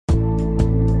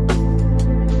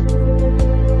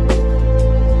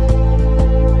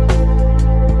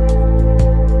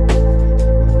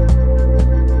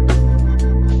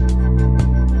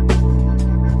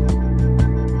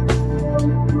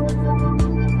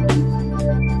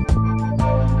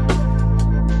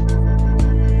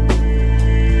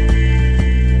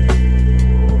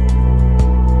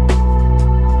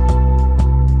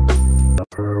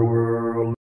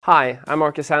Hi, I'm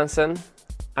Marcus Hansen.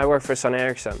 I work for Sony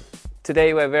Ericsson.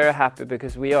 Today we're very happy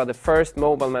because we are the first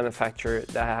mobile manufacturer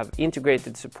that have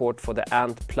integrated support for the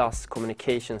ANT+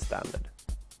 communication standard.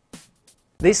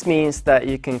 This means that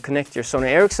you can connect your Sony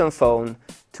Ericsson phone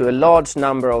to a large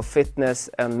number of fitness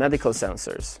and medical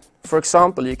sensors. For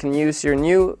example, you can use your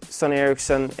new Sony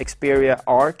Ericsson Xperia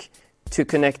Arc to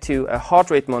connect to a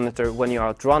heart rate monitor when you're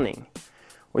out running.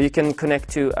 Or you can connect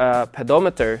to a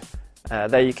pedometer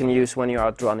that you can use when you're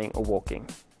out running or walking.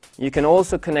 You can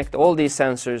also connect all these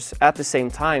sensors at the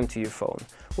same time to your phone,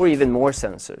 or even more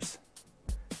sensors.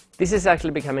 This is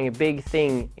actually becoming a big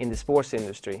thing in the sports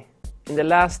industry. In the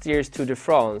last year's Tour de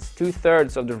France,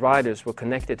 2/3 of the riders were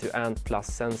connected to ANT+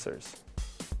 sensors.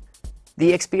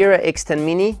 The Xperia X10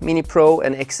 Mini, Mini Pro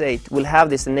and X8 will have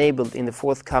this enabled in the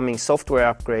forthcoming software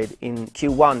upgrade in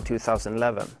Q1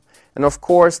 2011. And of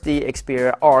course the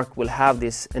Xperia Arc will have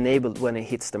this enabled when it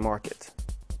hits the market.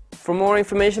 For more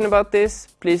information about this,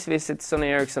 please visit Sony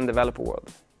Ericsson Developer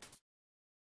World.